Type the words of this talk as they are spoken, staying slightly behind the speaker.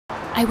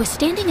I was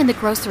standing in the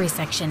grocery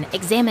section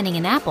examining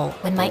an apple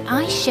when my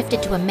eyes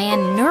shifted to a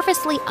man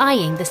nervously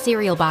eyeing the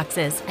cereal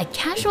boxes. I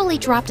casually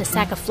dropped a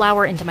sack of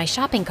flour into my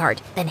shopping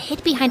cart, then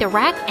hid behind a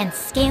rack and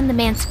scanned the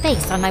man's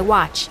face on my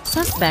watch.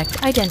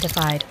 Suspect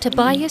identified: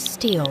 Tobias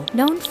Steele,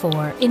 known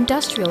for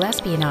industrial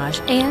espionage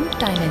and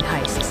diamond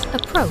heists.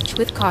 Approach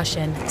with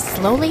caution.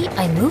 Slowly,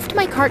 I moved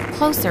my cart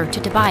closer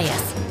to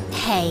Tobias.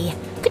 Hey,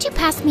 could you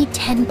pass me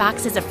 10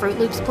 boxes of Fruit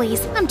Loops,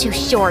 please? I'm too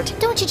short.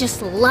 Don't you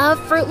just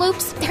love Fruit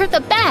Loops? They're the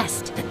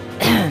best.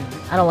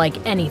 I don't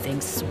like anything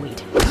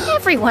sweet.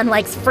 Everyone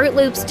likes Fruit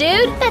Loops,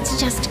 dude. That's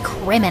just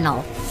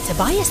criminal.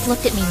 Tobias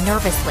looked at me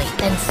nervously,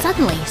 then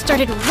suddenly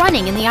started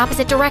running in the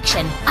opposite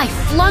direction. I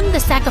flung the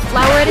sack of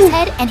flour at his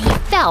head and he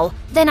fell.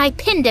 Then I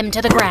pinned him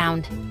to the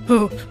ground.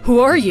 Who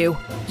are you?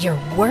 Your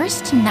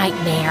worst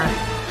nightmare.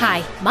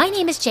 Hi, my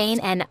name is Jane,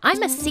 and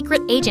I'm a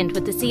secret agent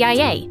with the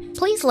CIA.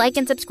 Please like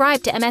and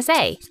subscribe to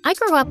MSA. I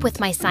grew up with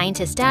my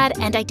scientist dad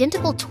and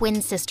identical twin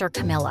sister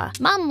Camilla.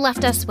 Mom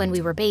left us when we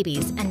were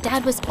babies, and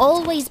Dad was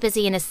always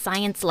busy in his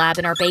science lab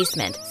in our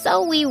basement,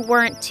 so we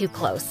weren't too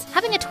close.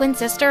 Having a twin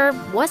sister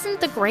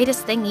wasn't the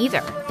greatest thing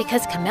either,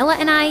 because Camilla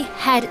and I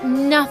had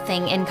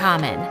nothing in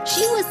common.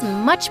 She was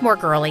much more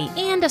girly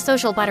and a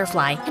social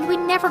butterfly, and we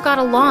never got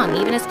along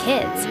even as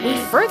kids. We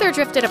further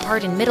drifted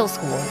apart in middle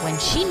school when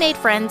she made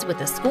friends with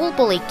the school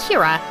bully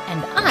Kira,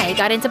 and I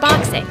got into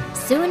boxing.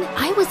 Soon,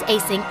 I was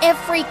acing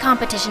every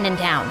competition in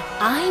town.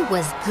 I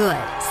was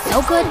good.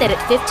 So good that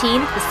at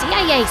 15, the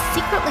CIA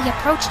secretly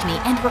approached me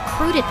and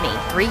recruited me.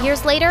 3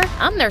 years later,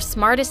 I'm their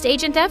smartest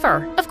agent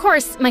ever. Of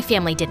course, my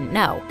family didn't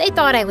know. They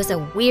thought I was a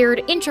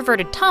weird,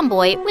 introverted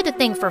tomboy with a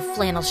thing for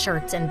flannel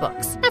shirts and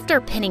books.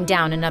 After pinning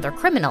down another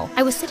criminal,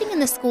 I was sitting in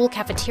the school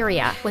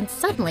cafeteria when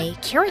suddenly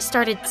Kira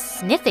started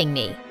sniffing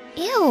me.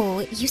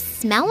 Ew, you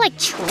smell like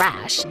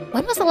trash.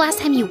 When was the last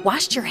time you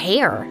washed your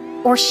hair?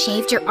 Or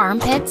shaved your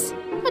armpits?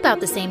 About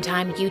the same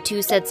time you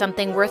two said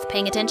something worth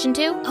paying attention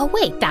to? Oh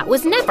wait, that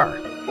was never.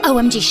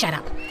 OMG, shut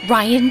up.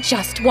 Ryan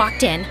just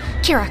walked in.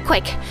 Kira,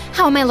 quick,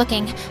 how am I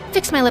looking?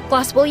 Fix my lip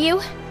gloss, will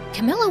you?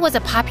 Camilla was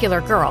a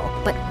popular girl,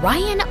 but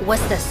Ryan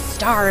was the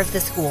star of the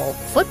school.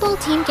 Football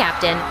team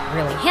captain,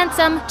 really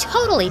handsome,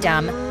 totally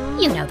dumb.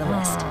 You know the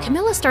list.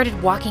 Camilla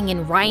started walking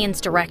in Ryan's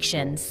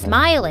direction,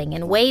 smiling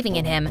and waving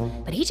at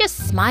him, but he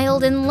just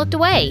smiled and looked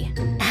away.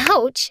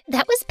 Ouch,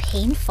 that was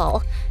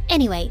painful.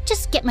 Anyway,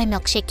 just get my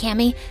milkshake,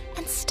 Cammy,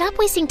 and stop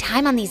wasting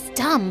time on these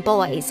dumb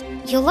boys.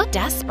 You look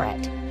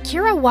desperate.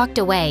 Kira walked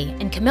away,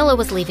 and Camilla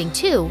was leaving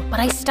too, but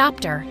I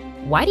stopped her.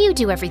 Why do you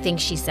do everything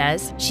she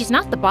says? She's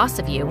not the boss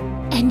of you.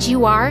 And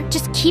you are?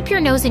 Just keep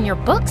your nose in your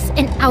books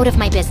and out of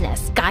my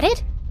business. Got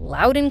it?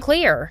 Loud and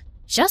clear.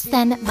 Just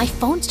then, my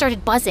phone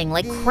started buzzing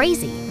like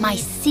crazy. My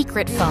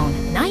secret phone.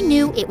 And I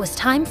knew it was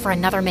time for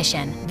another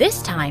mission.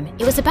 This time,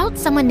 it was about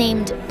someone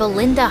named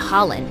Belinda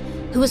Holland,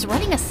 who was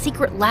running a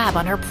secret lab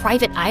on her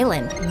private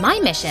island. My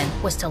mission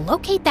was to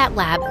locate that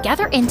lab,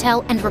 gather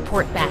intel, and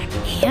report back.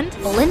 And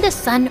Belinda's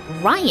son,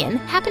 Ryan,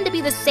 happened to be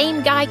the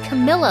same guy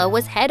Camilla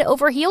was head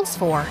over heels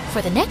for.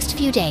 For the next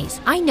few days,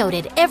 I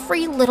noted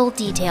every little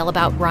detail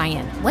about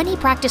Ryan. When he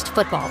practiced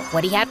football,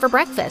 what he had for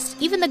breakfast,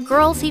 even the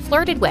girls he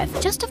flirted with,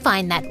 just to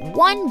find that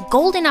one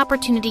golden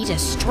opportunity to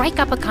strike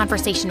up a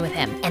conversation with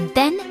him, and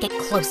then get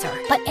closer.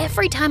 But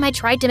every time I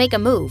tried to make a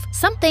move,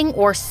 something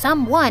or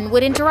someone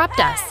would interrupt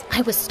us.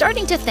 I was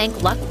starting to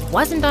think luck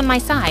wasn't on my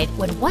side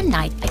when one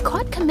night I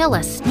caught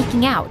Camilla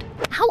sneaking out.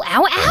 Ow,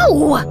 ow,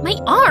 ow! My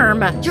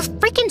arm! You're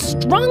freaking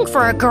strong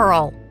for a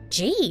girl!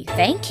 Gee,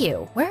 thank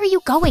you. Where are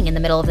you going in the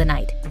middle of the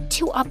night?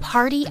 To a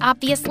party,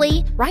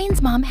 obviously.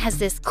 Ryan's mom has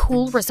this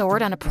cool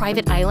resort on a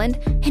private island,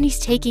 and he's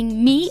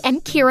taking me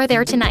and Kira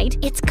there tonight.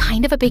 It's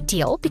kind of a big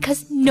deal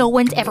because no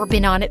one's ever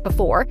been on it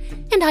before,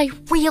 and I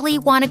really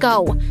want to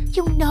go.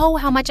 You know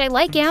how much I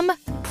like him.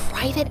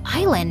 Private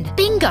island.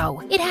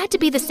 Bingo! It had to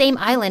be the same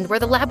island where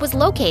the lab was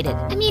located.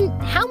 I mean,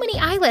 how many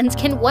islands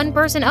can one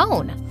person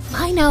own?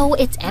 I know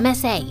it's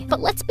MSA, but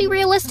let's be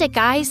realistic,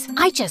 guys.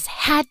 I just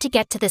had to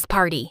get to this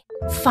party.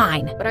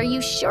 Fine, but are you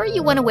sure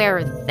you want to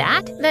wear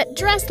that? That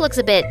dress looks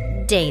a bit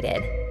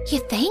dated. You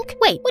think?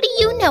 Wait, what do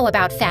you know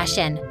about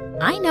fashion?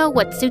 I know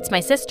what suits my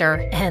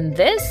sister, and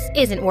this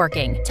isn't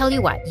working. Tell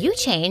you what, you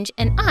change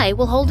and I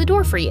will hold the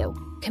door for you.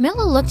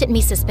 Camilla looked at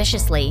me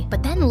suspiciously,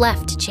 but then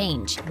left to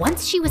change.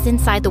 Once she was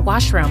inside the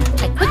washroom,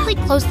 I quickly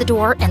closed the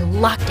door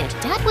and locked it.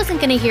 Dad wasn't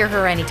gonna hear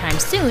her anytime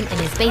soon in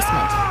his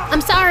basement.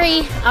 I'm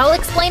sorry, I'll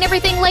explain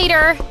everything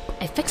later.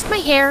 I fixed my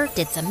hair,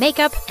 did some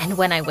makeup, and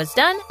when I was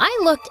done,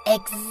 I looked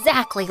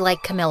exactly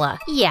like Camilla.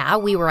 Yeah,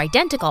 we were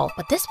identical,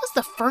 but this was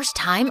the first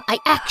time I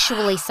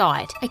actually saw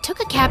it. I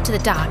took a cab to the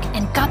dock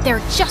and got there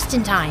just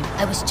in time.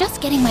 I was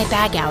just getting my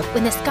bag out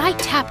when this guy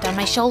tapped on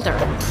my shoulder.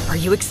 Are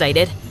you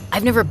excited?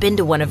 I've never been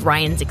to one of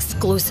Ryan's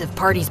exclusive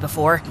parties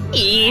before.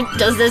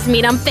 Does this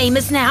mean I'm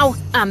famous now?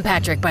 I'm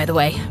Patrick, by the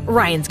way,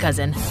 Ryan's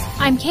cousin.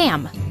 I'm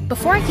Cam.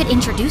 Before I could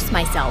introduce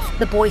myself,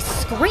 the boy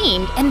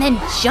screamed and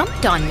then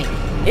jumped on me.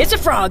 It's a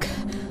frog!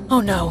 Oh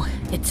no,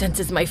 it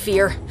senses my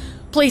fear.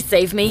 Please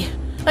save me.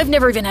 I've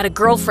never even had a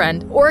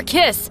girlfriend or a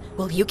kiss.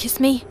 Will you kiss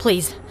me?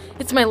 Please.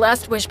 It's my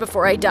last wish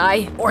before I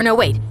die. Or no,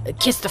 wait,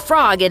 kiss the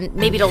frog and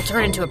maybe it'll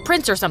turn into a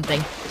prince or something.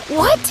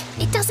 What?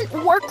 It doesn't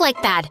work like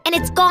that, and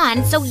it's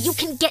gone so you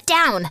can get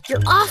down.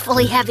 You're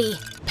awfully heavy.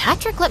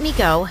 Patrick let me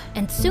go,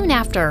 and soon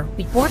after,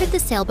 we boarded the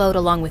sailboat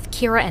along with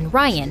Kira and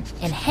Ryan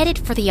and headed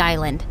for the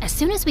island. As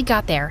soon as we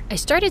got there, I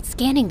started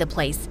scanning the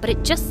place, but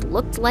it just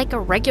looked like a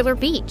regular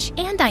beach.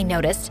 And I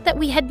noticed that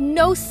we had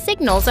no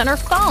signals on our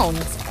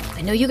phones.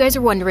 I know you guys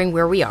are wondering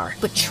where we are,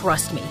 but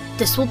trust me,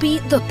 this will be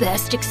the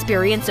best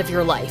experience of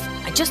your life.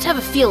 I just have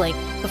a feeling.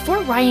 Before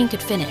Ryan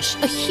could finish,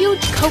 a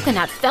huge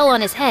coconut fell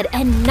on his head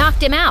and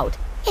knocked him out.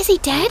 Is he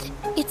dead?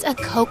 It's a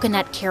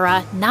coconut,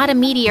 Kira, not a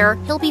meteor.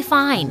 He'll be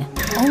fine.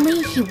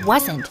 Only he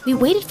wasn't. We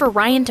waited for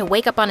Ryan to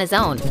wake up on his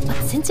own, but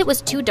since it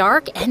was too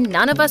dark and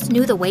none of us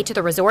knew the way to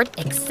the resort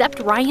except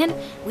Ryan,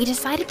 we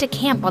decided to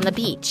camp on the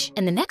beach.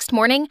 And the next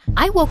morning,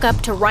 I woke up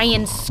to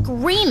Ryan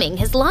screaming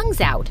his lungs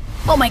out.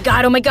 Oh my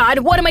god,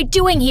 what am I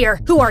doing here?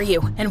 Who are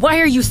you? And why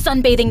are you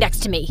sunbathing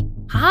next to me?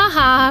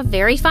 Ha,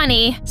 very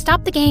funny.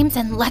 Stop the games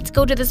and let's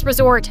go to this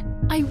resort.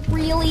 I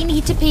really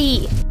need to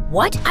pee.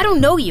 What? I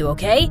don't know you,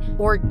 okay?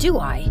 Or do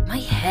I? My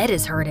head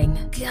is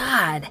hurting.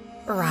 God.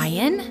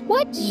 Ryan,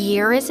 what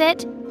year is it?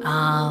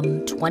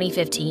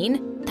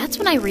 2015? That's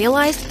when I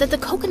realized that the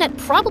coconut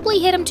probably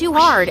hit him too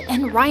hard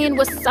and Ryan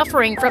was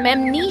suffering from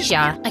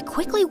amnesia. I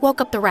quickly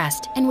woke up the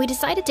rest and we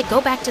decided to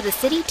go back to the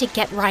city to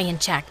get Ryan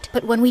checked.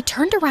 But when we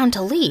turned around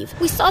to leave,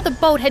 we saw the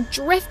boat had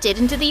drifted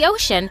into the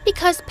ocean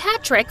because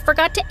Patrick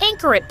forgot to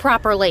anchor it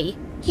properly.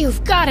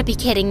 You've gotta be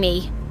kidding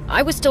me.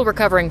 I was still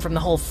recovering from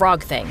the whole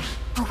frog thing.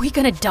 Are we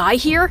gonna die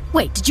here?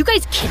 Wait, did you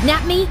guys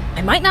kidnap me?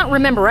 I might not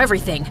remember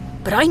everything,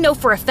 but I know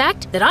for a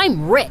fact that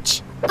I'm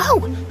rich.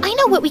 Oh, I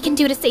know what we can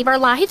do to save our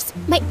lives.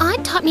 My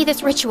aunt taught me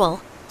this ritual.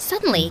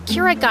 Suddenly,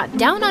 Kira got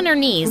down on her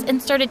knees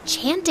and started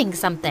chanting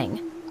something.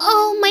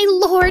 Oh, my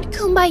lord,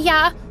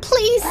 Kumbaya,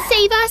 please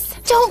save us.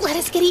 Don't let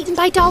us get eaten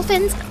by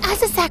dolphins.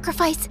 As a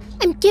sacrifice,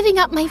 I'm giving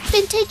up my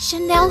vintage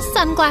Chanel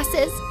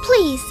sunglasses.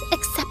 Please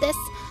accept this.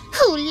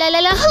 Hoo la la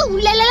la, hoo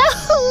la la la,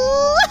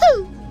 hoo,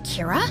 hoo.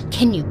 Kira,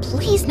 can you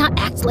please not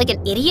act like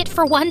an idiot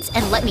for once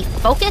and let me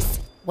focus?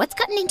 What's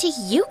gotten into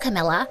you,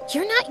 Camilla?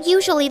 You're not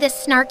usually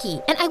this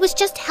snarky, and I was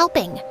just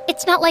helping.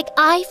 It's not like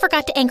I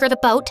forgot to anchor the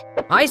boat.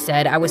 I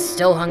said I was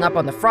still hung up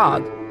on the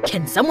frog.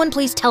 Can someone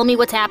please tell me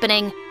what's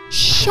happening?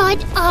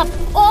 Shut up,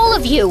 all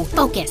of you!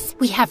 Focus.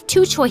 We have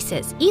two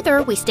choices.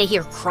 Either we stay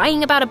here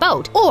crying about a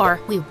boat, or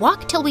we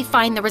walk till we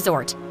find the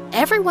resort.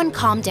 Everyone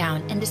calmed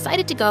down and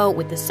decided to go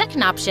with the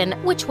second option,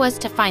 which was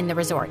to find the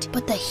resort.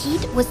 But the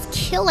heat was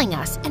killing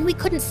us, and we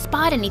couldn't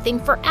spot anything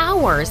for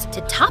hours.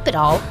 To top it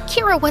all,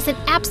 Kira was an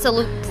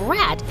absolute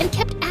brat and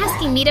kept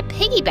asking me to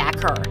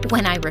piggyback her.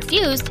 When I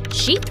refused,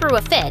 she threw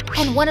a fit,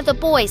 and one of the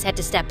boys had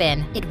to step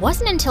in. It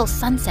wasn't until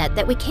sunset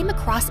that we came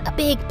across a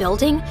big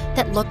building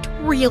that looked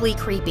really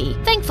creepy.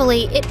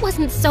 Thankfully, it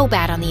wasn't so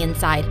bad on the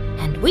inside,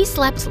 and we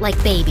slept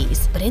like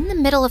babies. But in the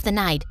middle of the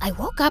night, I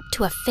woke up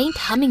to a faint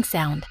humming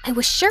sound. I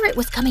was sure it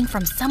was coming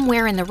from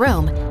somewhere in the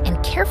room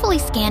and carefully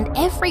scanned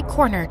every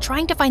corner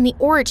trying to find the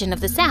origin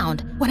of the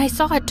sound when I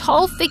saw a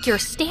tall figure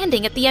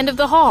standing at the end of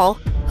the hall.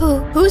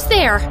 Who's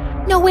there?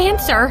 No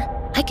answer.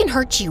 I can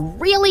hurt you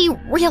really,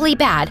 really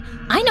bad.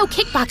 I know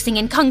kickboxing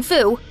and kung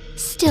fu.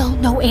 Still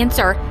no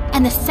answer,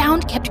 and the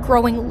sound kept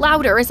growing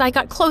louder as I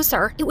got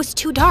closer. It was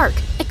too dark.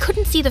 I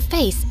couldn't see the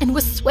face and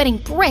was sweating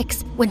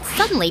bricks when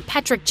suddenly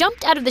Patrick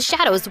jumped out of the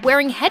shadows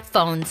wearing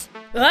headphones.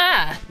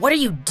 Ah, what are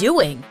you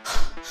doing?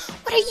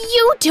 What are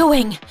you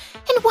doing?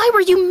 And why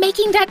were you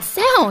making that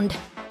sound?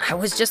 I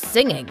was just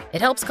singing.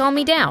 It helps calm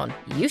me down.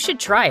 You should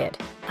try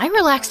it. I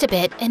relaxed a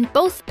bit, and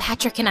both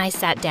Patrick and I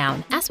sat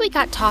down. As we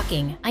got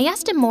talking, I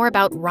asked him more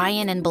about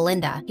Ryan and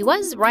Belinda. He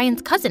was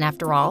Ryan's cousin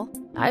after all.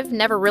 I've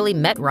never really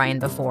met Ryan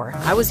before.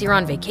 I was here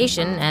on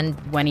vacation, and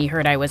when he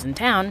heard I was in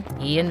town,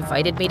 he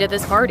invited me to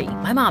this party.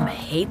 My mom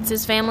hates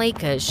his family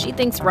because she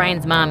thinks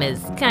Ryan's mom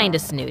is kinda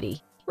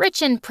snooty.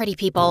 Rich and pretty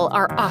people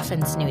are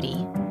often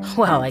snooty.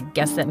 Well, I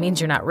guess that means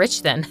you're not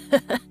rich then.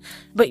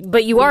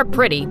 But you are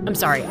pretty. I'm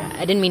sorry,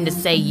 I didn't mean to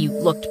say you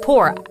looked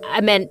poor.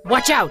 I meant,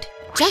 watch out!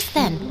 Just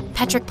then,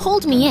 Patrick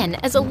pulled me in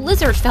as a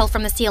lizard fell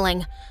from the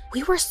ceiling.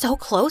 We were so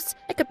close,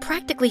 I could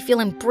practically feel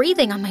him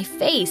breathing on my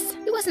face.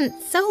 He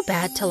wasn't so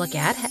bad to look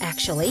at,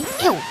 actually.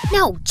 Ew,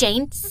 no,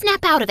 Jane,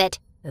 snap out of it.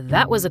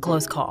 That was a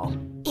close call.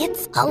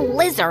 It's a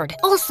lizard.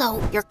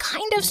 Also, you're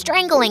kind of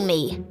strangling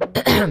me.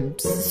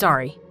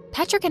 Sorry.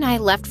 Patrick and I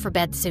left for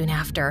bed soon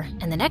after,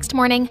 and the next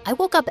morning, I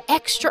woke up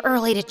extra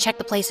early to check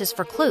the places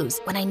for clues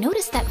when I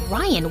noticed that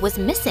Ryan was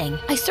missing.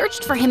 I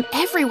searched for him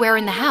everywhere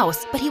in the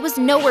house, but he was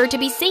nowhere to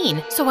be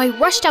seen. So I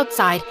rushed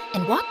outside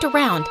and walked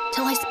around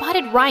till I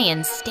spotted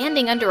Ryan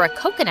standing under a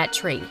coconut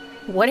tree.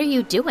 What are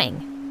you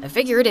doing? I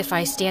figured if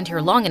I stand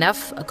here long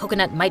enough, a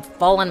coconut might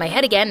fall on my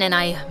head again and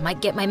I might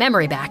get my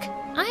memory back.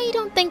 I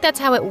don't think that's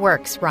how it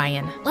works,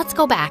 Ryan. Let's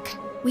go back.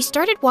 We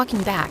started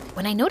walking back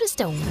when I noticed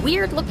a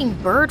weird-looking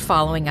bird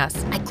following us.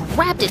 I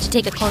grabbed it to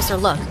take a closer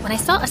look when I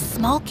saw a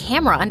small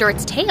camera under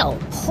its tail.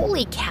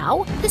 Holy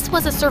cow, this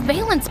was a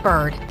surveillance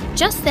bird.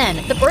 Just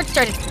then, the bird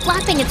started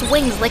flapping its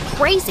wings like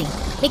crazy.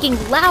 making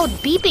loud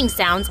beeping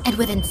sounds, and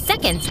within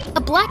seconds,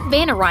 a black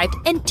van arrived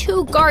and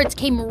 2 guards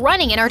came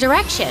running in our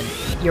direction.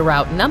 You're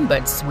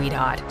outnumbered,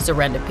 sweetheart.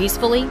 Surrender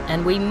peacefully,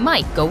 and we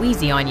might go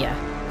easy on you.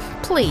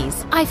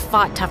 Please, I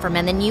fought tougher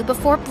men than you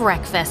before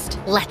breakfast.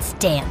 Let's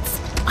dance.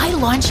 I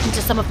launched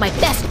into some of my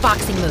best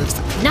boxing moves,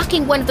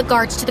 knocking one of the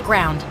guards to the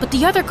ground, but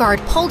the other guard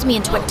pulled me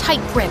into a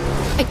tight grip.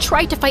 I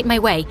tried to fight my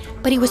way,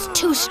 but he was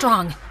too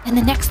strong, and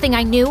the next thing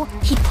I knew,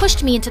 he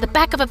pushed me into the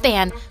back of a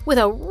van with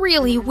a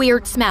really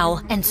weird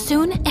smell, and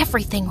soon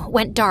everything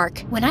went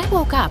dark. When I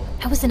woke up,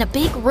 I was in a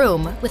big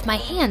room with my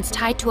hands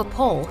tied to a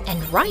pole,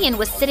 and Ryan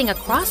was sitting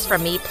across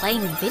from me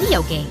playing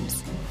video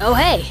games. Oh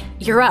hey,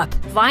 you're up,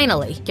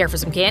 finally. Care for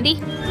some candy?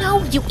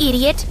 No, you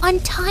idiot!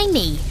 Untie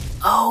me!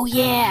 Oh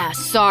yeah,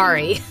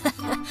 sorry.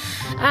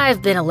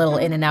 I've been a little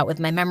in and out with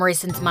my memory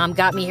since Mom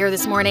got me here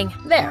this morning.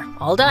 There,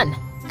 all done.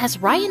 As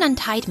Ryan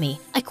untied me,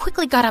 I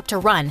quickly got up to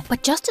run,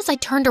 but just as I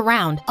turned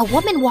around, a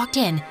woman walked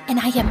in, and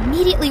I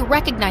immediately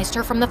recognized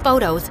her from the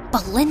photos,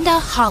 Belinda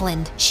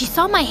Holland. She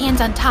saw my hands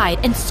untied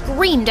and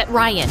screamed at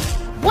Ryan.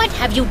 "What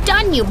have you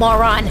done, you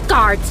moron?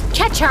 Guards,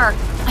 catch her!"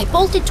 I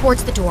bolted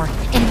towards the door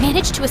and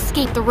managed to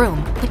escape the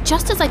room, but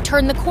just as I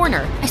turned the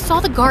corner, I saw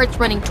the guards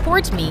running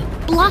towards me,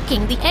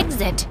 blocking the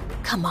exit.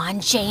 Come on,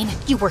 Jane,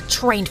 you were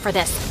trained for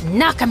this.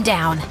 Knock 'em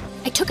down.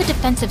 I took a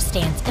defensive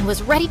stance and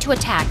was ready to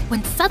attack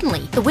when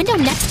suddenly the window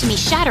next to me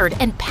shattered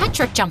and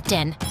Patrick jumped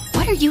in.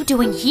 What are you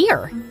doing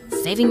here?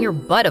 Saving your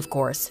butt, of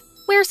course.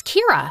 Where's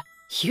Kira?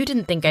 You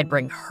didn't think I'd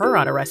bring her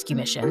on a rescue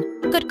mission.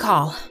 Good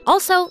call.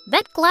 Also,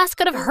 that glass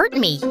could have hurt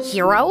me,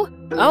 hero.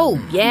 Oh,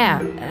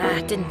 yeah.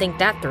 Didn't think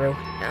that through.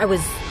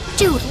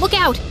 Dude, look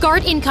out!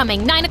 Guard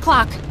incoming, 9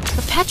 o'clock.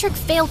 But Patrick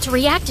failed to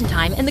react in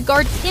time and the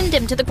guard pinned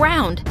him to the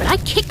ground. But I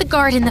kicked the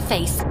guard in the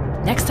face.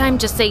 Next time,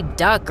 just say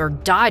duck or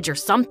dodge or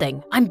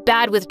something. I'm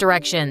bad with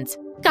directions.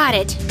 Got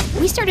it.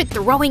 We started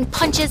throwing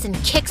punches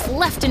and kicks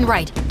left and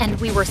right, and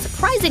we were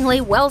surprisingly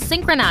well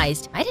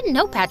synchronized. I didn't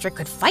know Patrick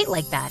could fight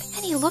like that,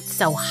 and he looked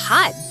so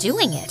hot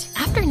doing it.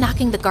 After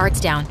knocking the guards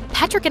down,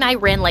 Patrick and I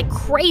ran like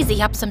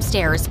crazy up some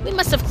stairs. We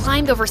must have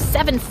climbed over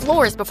 7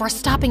 floors before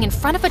stopping in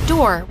front of a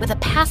door with a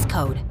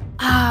passcode.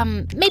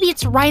 Maybe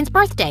it's Ryan's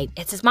birthday.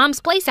 It's his mom's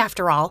place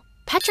after all.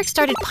 Patrick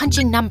started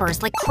punching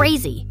numbers like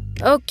crazy.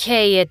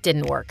 Okay, it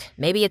didn't work.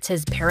 Maybe it's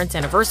his parents'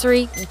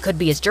 anniversary, it could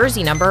be his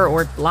jersey number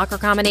or locker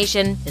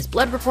combination, his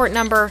blood report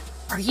number.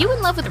 Are you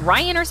in love with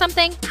Ryan or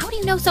something? How do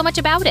you know so much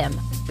about him?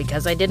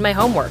 Because I did my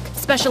homework.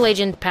 Special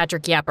Agent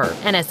Patrick Yapper,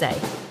 NSA.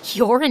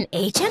 You're an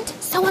agent?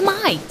 So am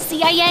I,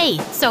 CIA.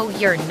 So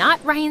you're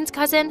not Ryan's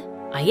cousin?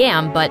 I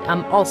am, but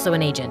I'm also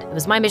an agent. It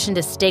was my mission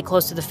to stay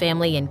close to the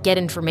family and get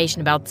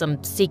information about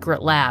some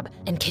secret lab.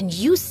 And can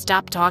you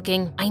stop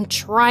talking? I'm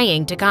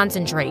trying to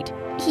concentrate.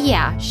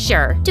 Yeah,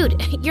 sure.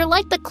 Dude, you're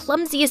like the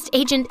clumsiest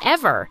agent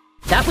ever.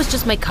 That was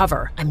just my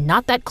cover. I'm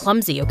not that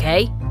clumsy,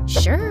 okay?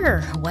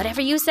 Sure,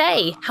 whatever you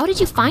say. How did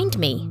you find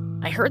me?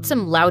 I heard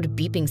some loud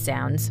beeping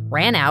sounds,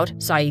 ran out,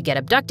 saw you get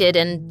abducted,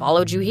 and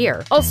followed you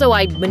here. Also,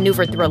 I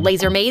maneuvered through a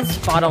laser maze,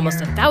 fought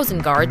almost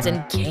 1,000 guards,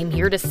 and came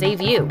here to save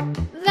you.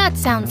 That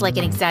sounds like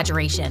an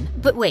exaggeration.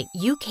 But wait,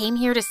 you came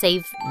here to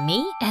save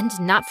me and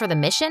not for the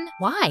mission?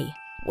 Why?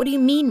 What do you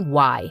mean,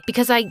 why?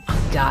 Because oh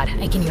God,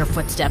 I can hear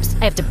footsteps.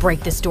 I have to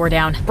break this door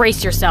down.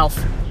 Brace yourself.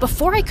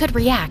 Before I could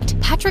react,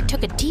 Patrick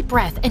took a deep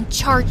breath and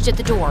charged at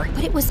the door,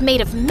 but it was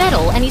made of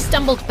metal and he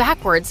stumbled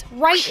backwards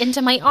right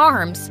into my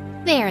arms.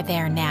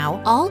 There now.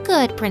 All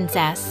good,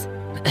 princess.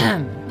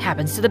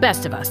 Happens to the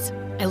best of us.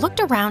 I looked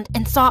around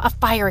and saw a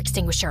fire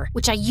extinguisher,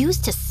 which I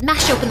used to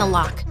smash open the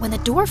lock. When the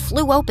door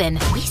flew open,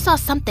 we saw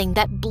something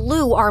that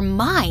blew our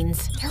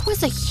minds. There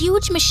was a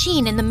huge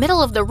machine in the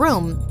middle of the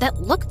room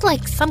that looked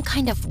like some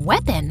kind of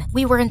weapon.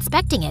 We were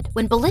inspecting it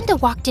when Belinda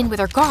walked in with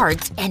her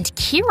guards and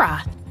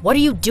Kira. What are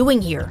you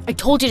doing here? I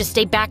told you to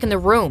stay back in the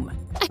room.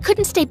 I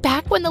couldn't stay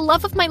back when the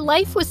love of my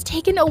life was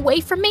taken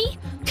away from me.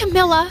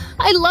 Camilla,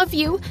 I love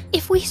you.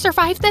 If we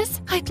survive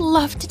this, I'd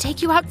love to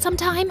take you out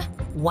sometime.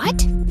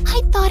 What?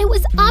 I thought it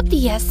was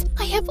obvious.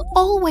 I have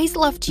always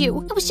loved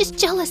you. I was just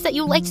jealous that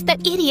you liked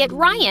that idiot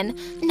Ryan.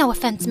 No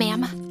offense,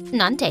 ma'am.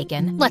 None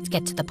taken. Let's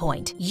get to the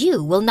point.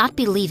 You will not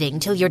be leaving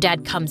till your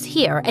dad comes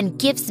here and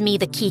gives me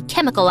the key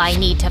chemical I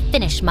need to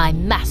finish my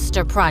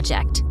master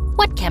project.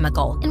 What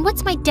chemical? And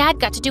what's my dad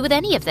got to do with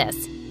any of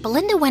this?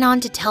 Belinda went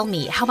on to tell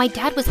me how my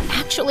dad was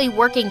actually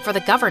working for the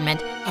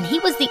government and he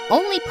was the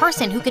only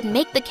person who could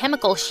make the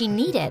chemical she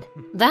needed.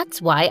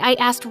 That's why I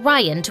asked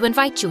Ryan to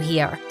invite you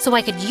here, so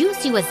I could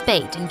use you as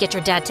bait and get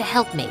your dad to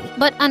help me.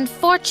 But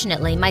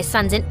unfortunately, my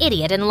son's an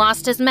idiot and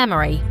lost his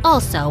memory.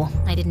 Also,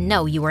 I didn't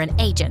know you were an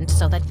agent,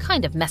 so that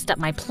kind of messed up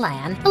my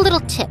plan. A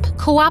little tip,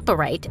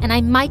 cooperate and I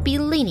might be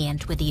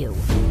lenient with you.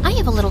 I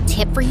have a little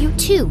tip for you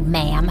too,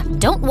 ma'am.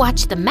 Don't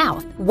watch the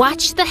mouth,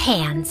 watch the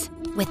hands.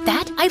 With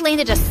that, I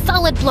landed a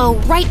solid blow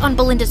right on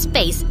Belinda's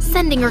face,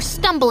 sending her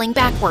stumbling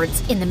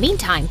backwards. In the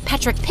meantime,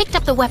 Patrick picked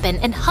up the weapon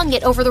and hung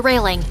it over the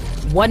railing.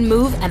 One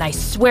move, and I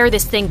swear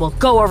this thing will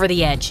go over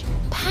the edge.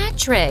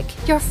 Patrick,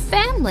 your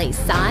family,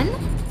 son.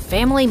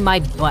 family, my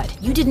butt.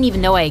 You didn't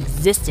even know I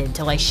existed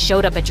till I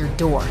showed up at your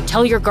door.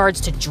 Tell your guards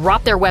to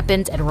drop their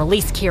weapons and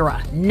release Kira,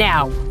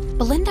 now.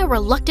 Belinda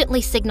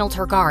reluctantly signaled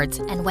her guards,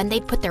 and when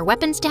they'd put their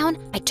weapons down,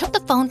 I took the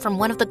phone from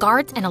one of the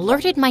guards and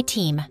alerted my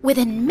team.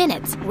 Within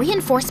minutes,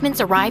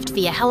 reinforcements arrived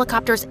via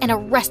helicopters and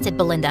arrested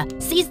Belinda,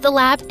 seized the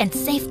lab, and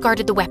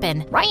safeguarded the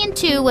weapon. Ryan,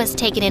 too, was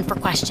taken in for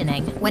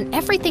questioning. When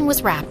everything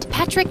was wrapped,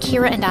 Patrick,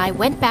 Kira, and I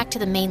went back to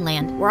the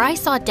mainland, where I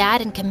saw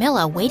Dad and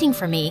Camilla waiting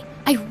for me.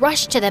 I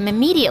rushed to them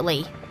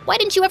immediately. Why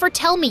didn't you ever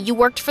tell me you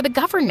worked for the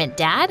government,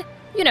 Dad?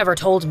 You never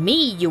told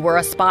me you were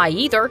a spy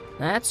either.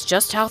 That's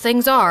just how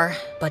things are.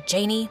 But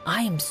Janie,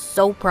 I am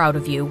so proud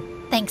of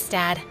you. Thanks,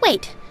 Dad.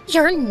 Wait,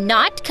 you're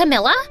not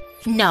Camilla?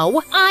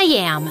 No, I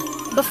am.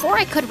 Before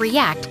I could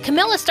react,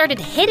 Camilla started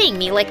hitting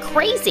me like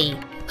crazy.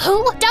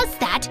 Who does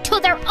that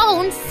to their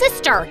own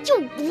sister?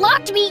 You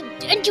locked me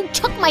and you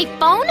took my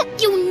phone?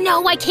 You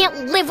know I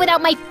can't live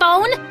without my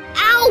phone.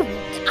 Ow!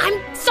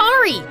 I'm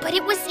sorry, but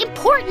it was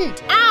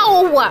important.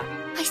 Ow!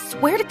 I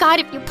swear to God,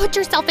 if you put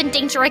yourself in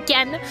danger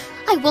again,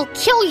 I will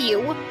kill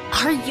you.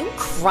 Are you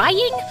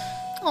crying?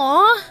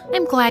 Aw,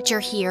 I'm glad you're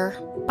here.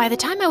 By the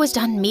time I was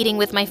done meeting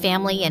with my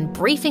family and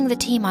briefing the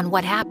team on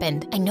what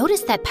happened, I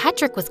noticed that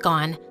Patrick was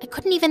gone. I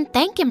couldn't even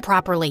thank him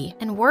properly.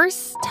 And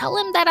worse, tell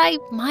him that I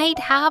might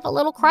have a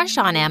little crush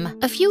on him.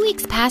 A few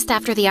weeks passed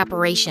after the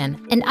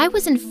operation, and I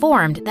was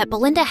informed that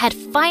Belinda had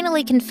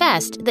finally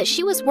confessed that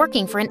she was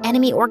working for an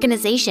enemy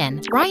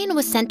organization. Ryan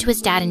was sent to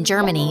his dad in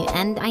Germany,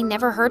 and I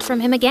never heard from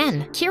him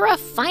again. Kira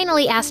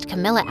finally asked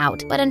Camilla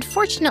out, but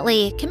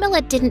unfortunately,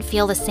 Camilla didn't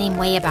feel the same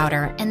way about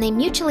her, and they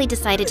mutually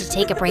decided to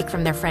take a break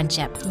from their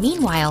friendship.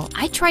 Meanwhile,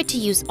 I tried to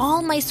use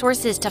all my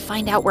sources to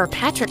find out where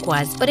Patrick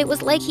was, but it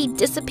was like he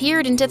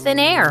disappeared into thin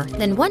air.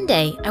 Then one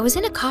day, I was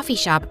in a coffee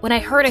shop when I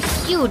heard a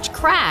huge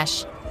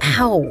crash.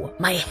 Ow,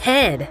 my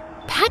head.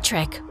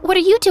 Patrick, what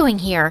are you doing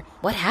here?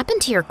 What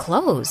happened to your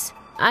clothes?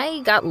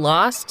 I got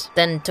lost,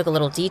 then took a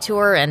little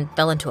detour and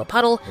fell into a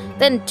puddle.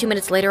 Then 2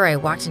 minutes later, I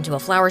walked into a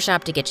flower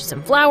shop to get you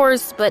some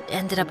flowers, but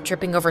ended up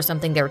tripping over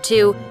something there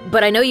too.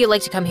 But I know you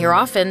like to come here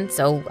often,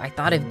 so I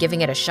thought of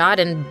giving it a shot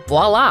and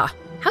voila.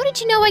 How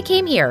did you know I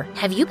came here?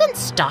 Have you been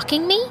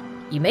stalking me?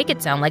 You make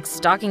it sound like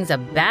stalking's a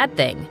bad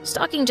thing.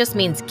 Stalking just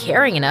means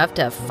caring enough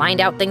to find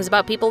out things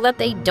about people that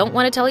they don't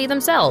want to tell you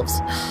themselves.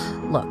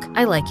 Look,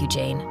 I like you,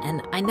 Jane,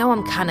 and I know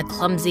I'm kind of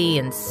clumsy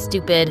and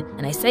stupid,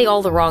 and I say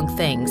all the wrong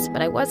things,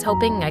 but I was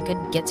hoping I could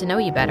get to know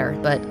you better.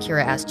 But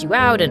Kira asked you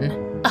out and...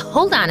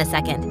 Hold on a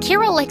second.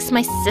 Kira likes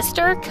my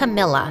sister,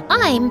 Camilla.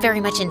 I'm very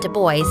much into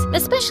boys,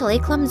 especially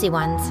clumsy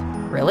ones.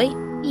 Really?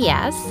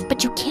 Yes,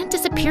 but you can't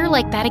disappear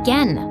like that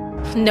again.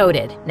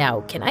 Noted.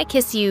 Now, can I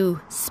kiss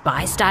you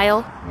spy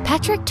style?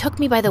 Patrick took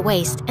me by the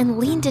waist and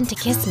leaned in to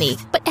kiss me,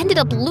 but ended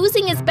up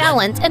losing his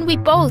balance and we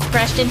both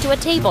crashed into a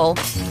table.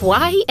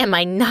 Why am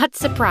I not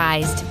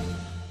surprised?